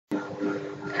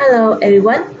Hello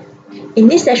everyone. In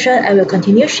this session, I will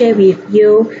continue share with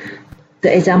you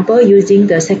the example using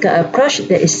the second approach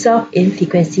that is solved in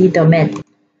frequency domain.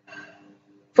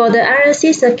 For the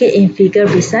RLC circuit in figure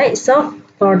beside, solve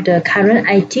for the current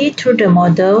IT through the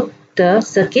model the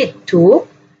circuit to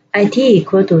IT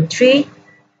equal to 3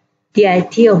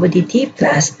 dit over dt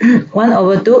plus 1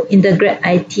 over 2 integrate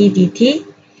IT dt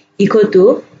equal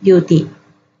to ut.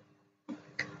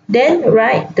 Then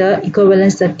write the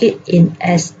equivalent circuit in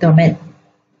S domain.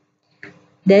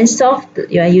 Then solve,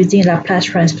 you are using Laplace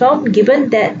transform given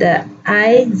that the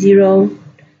I0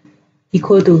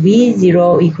 equal to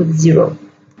V0 equal to 0.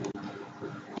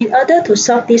 In order to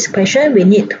solve this question, we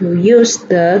need to use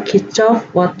the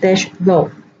Kirchhoff voltage law,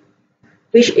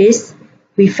 which is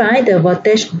we find the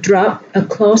voltage drop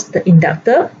across the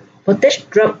inductor, voltage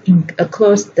drop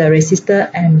across the resistor,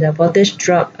 and the voltage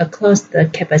drop across the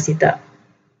capacitor.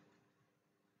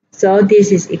 So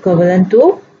this is equivalent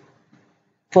to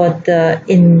for the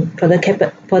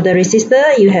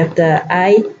resistor you have the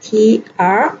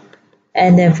ITR,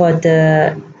 and then for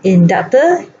the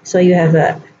inductor so you have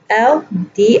a L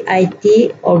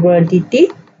dit over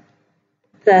dt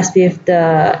plus with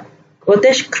the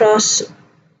voltage across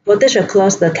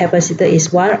the capacitor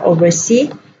is 1 over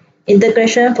C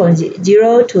integration from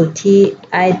 0 to T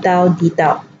I tau d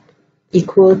tau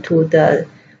equal to the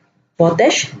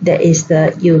voltage, that is the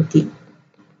ut.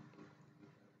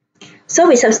 So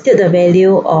we substitute the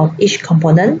value of each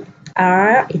component.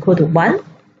 R equal to 1,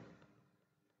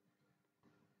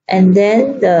 and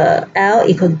then the L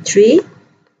equal to 3,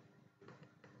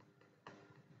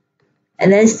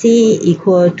 and then C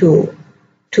equal to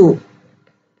 2.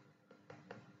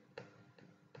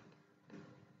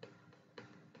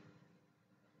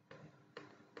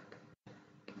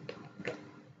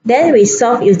 Then we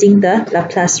solve using the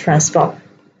Laplace transform.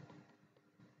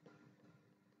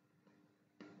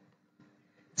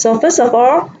 So first of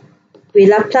all, we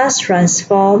Laplace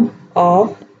transform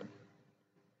of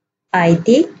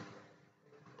IT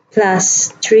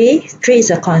plus 3 is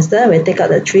a constant, we take out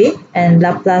the 3, and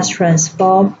Laplace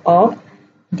transform of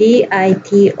dit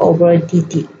over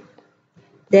dt.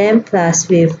 Then plus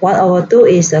with 1 over 2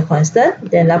 is a constant,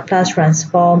 then Laplace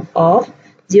transform of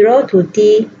 0 to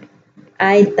t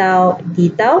I tau d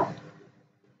tau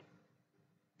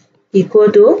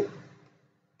equal to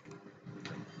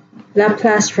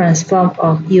Laplace transform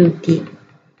of ut.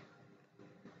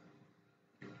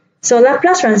 So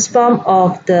Laplace transform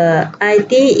of the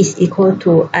IT is equal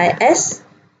to Is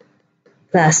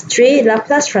plus 3.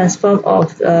 Laplace transform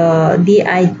of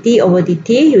dit over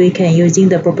dt, we can using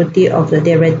the property of the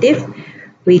derivative.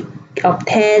 We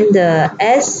obtain the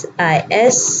Is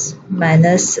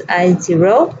minus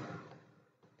I0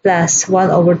 plus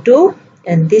 1 over 2,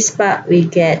 and this part we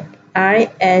get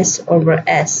Is over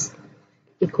S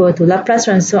equal to Laplace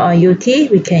transform on ut.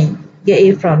 We can get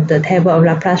it from the table of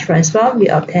Laplace transform. We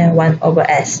obtain 1 over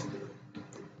S.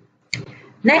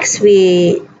 Next,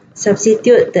 we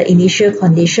substitute the initial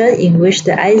condition in which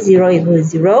the I0 equals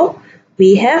 0.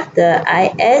 We have the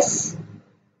Is,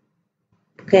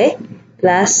 okay,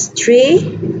 plus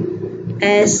 3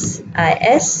 Is.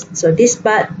 So this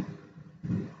part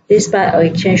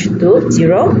will change to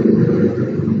 0.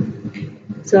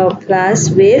 So plus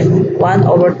with 1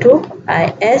 over 2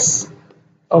 Is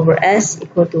over S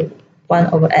equal to 1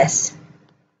 over S.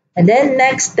 And then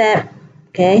next step,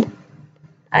 okay,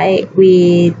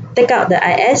 we take out the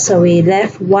Is, so we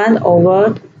left 1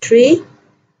 over 3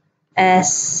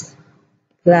 S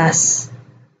plus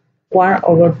 1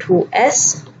 over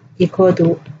 2S equal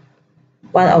to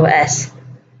 1 over S.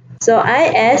 So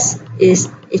Is is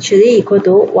actually equal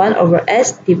to 1 over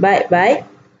S divided by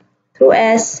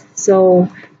 2S. So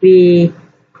we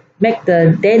make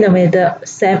the denominator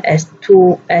same as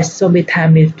 2S. So we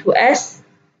time with 2S,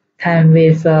 time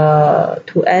with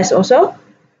 2S also,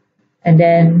 and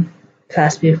then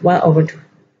plus with 1 over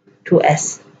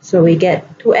 2S. So we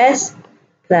get 2S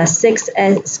plus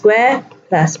 6S squared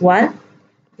plus 1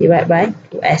 divided by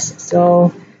 2S.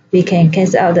 So we can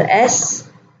cancel out the S.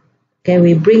 Okay,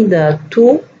 we bring the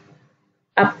 2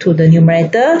 up to the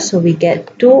numerator, so we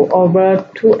get 2 over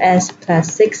 2s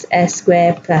plus 6s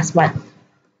squared plus 1.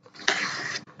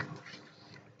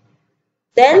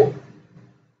 Then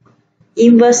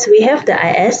inverse, we have the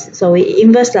Is, so we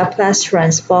inverse Laplace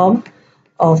transform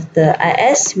of the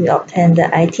Is, we obtain the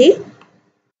It.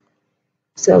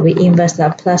 So we inverse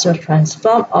Laplace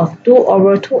transform of 2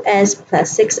 over 2s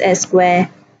plus 6s squared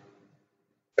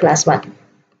plus 1.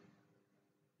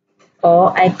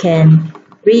 Or I can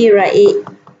rewrite it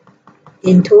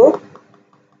into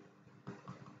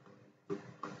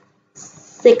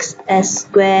 6s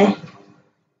squared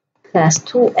plus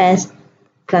 2s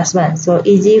plus 1. So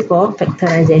easy for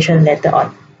factorization later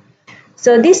on.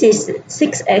 So this is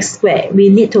 6x squared. We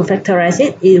need to factorize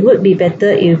it. It would be better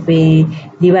if we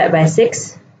divide by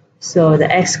 6. So the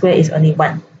x squared is only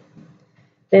 1.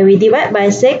 When we divide by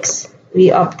 6,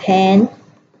 we obtain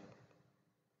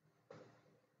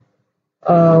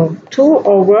 2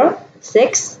 over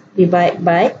 6 divided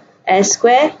by s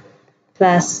squared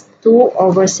plus 2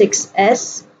 over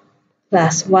 6s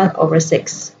plus 1 over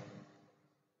 6.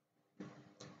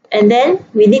 And then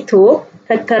we need to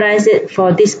factorize it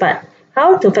for this part.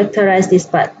 How to factorize this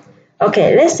part?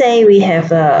 Okay, let's say we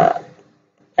have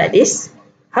like this.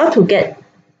 How to get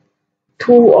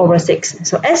 2 over 6?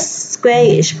 So s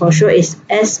squared is for sure is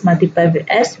s multiplied with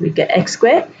s, we get x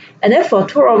squared. And then for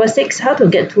 2 over 6, how to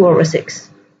get 2 over 6?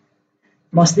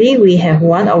 Mostly we have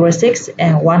 1 over 6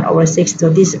 and 1 over 6. So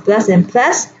this plus and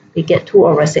plus, we get 2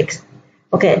 over 6.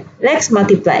 Okay, let's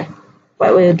multiply.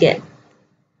 What will you get?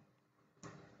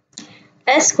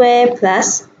 S squared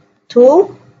plus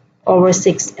 2 over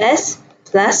 6s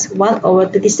plus 1 over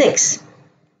 36.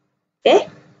 Okay,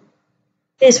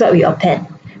 this is what we obtain.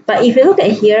 But if you look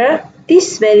at here,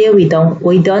 this value we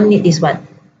don't need this one.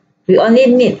 We only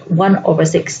need 1 over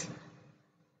 6.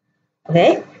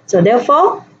 Okay, so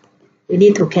therefore we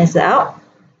need to cancel out.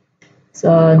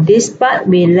 So this part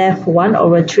we left 1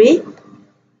 over 3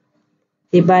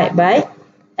 divided by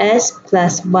s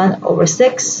plus 1 over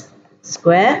 6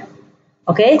 square.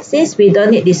 Okay, since we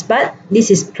don't need this part,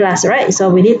 this is plus, right? So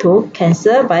we need to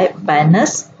cancel by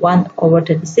minus 1 over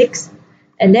 36.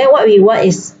 And then what we want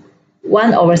is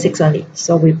 1 over 6 only.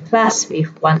 So we plus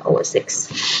with 1 over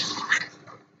 6.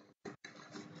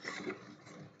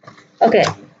 Okay,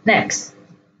 next.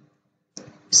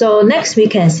 So next we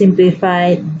can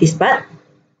simplify this part.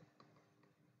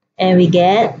 And we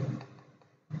get,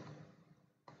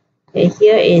 okay,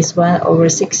 here is 1 over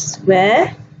 6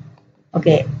 square.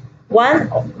 Okay,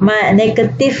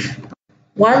 negative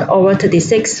 1 over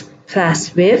 36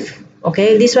 plus with,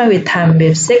 okay, this one we time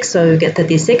with 6, so you get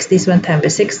 36. This one time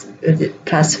with 6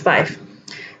 plus 5.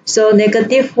 So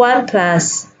negative 1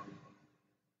 plus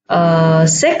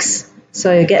 6,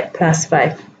 so you get plus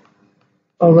 5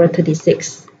 over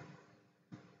 36.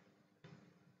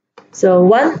 So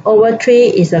 1 over 3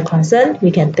 is a constant,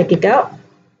 we can take it out.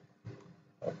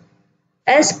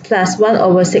 S plus 1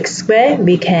 over 6 squared,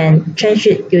 we can change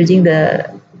it using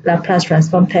the Laplace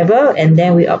Transform table, and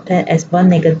then we obtain S1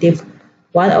 negative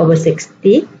 1 over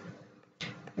 6t.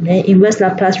 And then inverse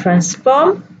Laplace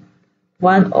Transform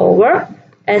 1 over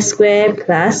s squared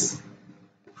plus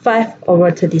 5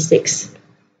 over 36.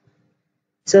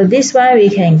 So this one we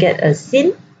can get a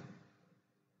sin.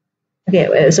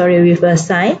 Okay, sorry, with a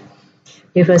sign.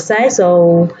 With a sign,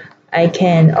 so I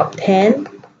can obtain,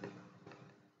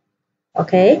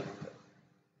 okay,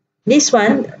 this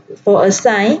one for a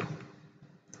sign,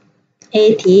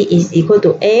 at is equal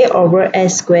to a over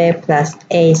s squared plus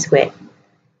a squared.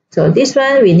 So this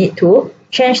one we need to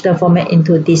change the format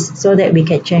into this so that we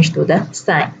can change to the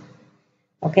sign.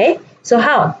 Okay, so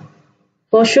how?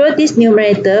 For sure this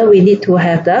numerator we need to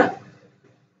have the,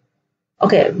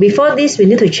 okay, before this we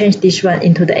need to change this one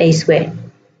into the a squared.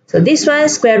 So this one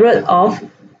square root of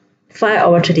 5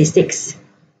 over 36.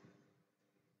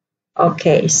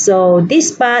 Okay, so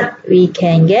this part we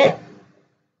can get,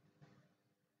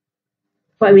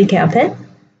 what we can obtain?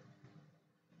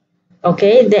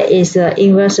 Okay, that is the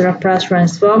inverse Laplace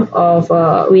transform of,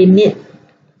 we need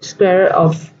square root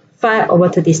of 5 over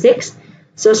 36.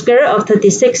 So square root of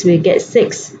 36 we get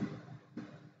 6.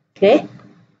 Okay,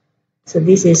 so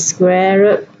this is square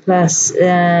root plus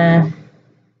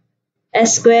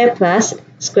s squared plus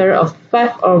square root of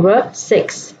 5 over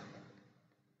 6.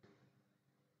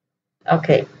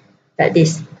 Okay, like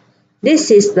this. This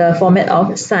is the format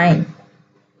of sine.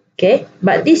 Okay,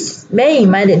 but this, bear in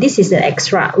mind that this is an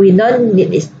extra. We don't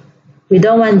need this. We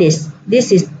don't want this.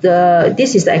 This is the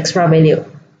extra value.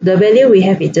 The value we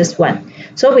have is just 1.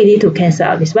 So we need to cancel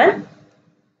out this one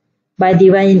by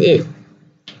dividing it.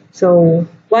 So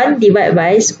 1 divided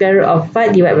by square root of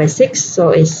 5 divided by 6. So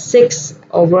it's 6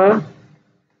 over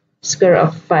square root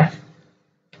of 5.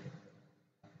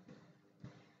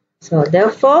 So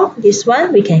therefore, this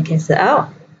one we can cancel out.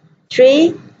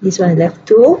 3, this one left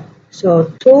 2.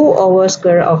 So 2 over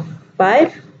square root of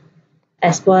 5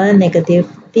 exponent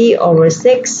negative t over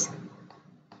 6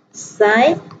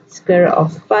 sine square root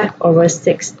of 5 over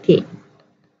 6t.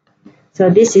 So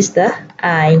this is the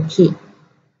IT.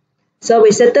 So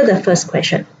we settled the first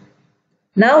question.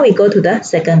 Now we go to the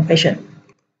second question.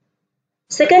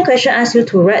 Second question asks you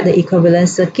to write the equivalent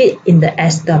circuit in the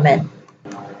S domain.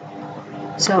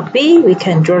 So B, we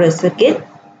can draw the circuit.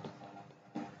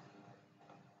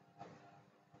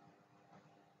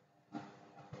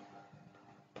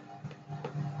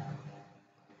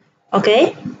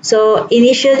 Okay, so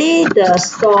initially the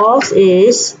source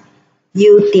is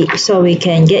ut, so we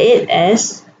can get it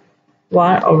as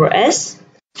 1 over s.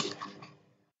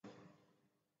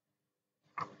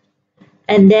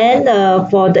 And then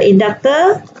for the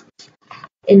inductor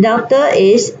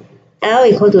is L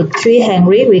equal to 3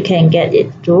 Henry, we can get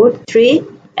it to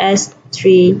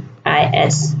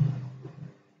 3s3is.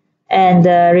 And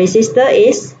the resistor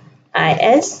is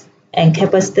is, and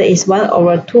capacitor is 1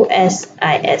 over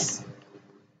 2sis.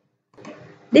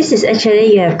 This is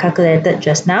actually you have calculated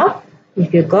just now.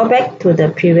 If you go back to the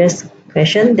previous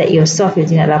question that you solved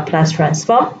using a Laplace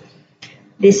transform,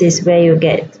 this is where you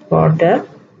get for the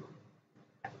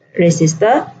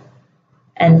resistor,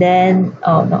 and then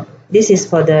this is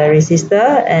for the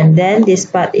resistor, and then this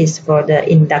part is for the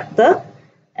inductor,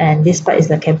 and this part is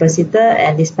the capacitor,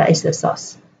 and this part is the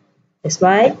source. That's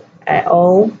why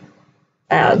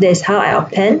that's how I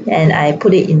obtain and I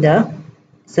put it in the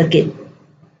circuit.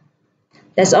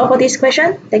 That's all for this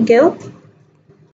question. Thank you.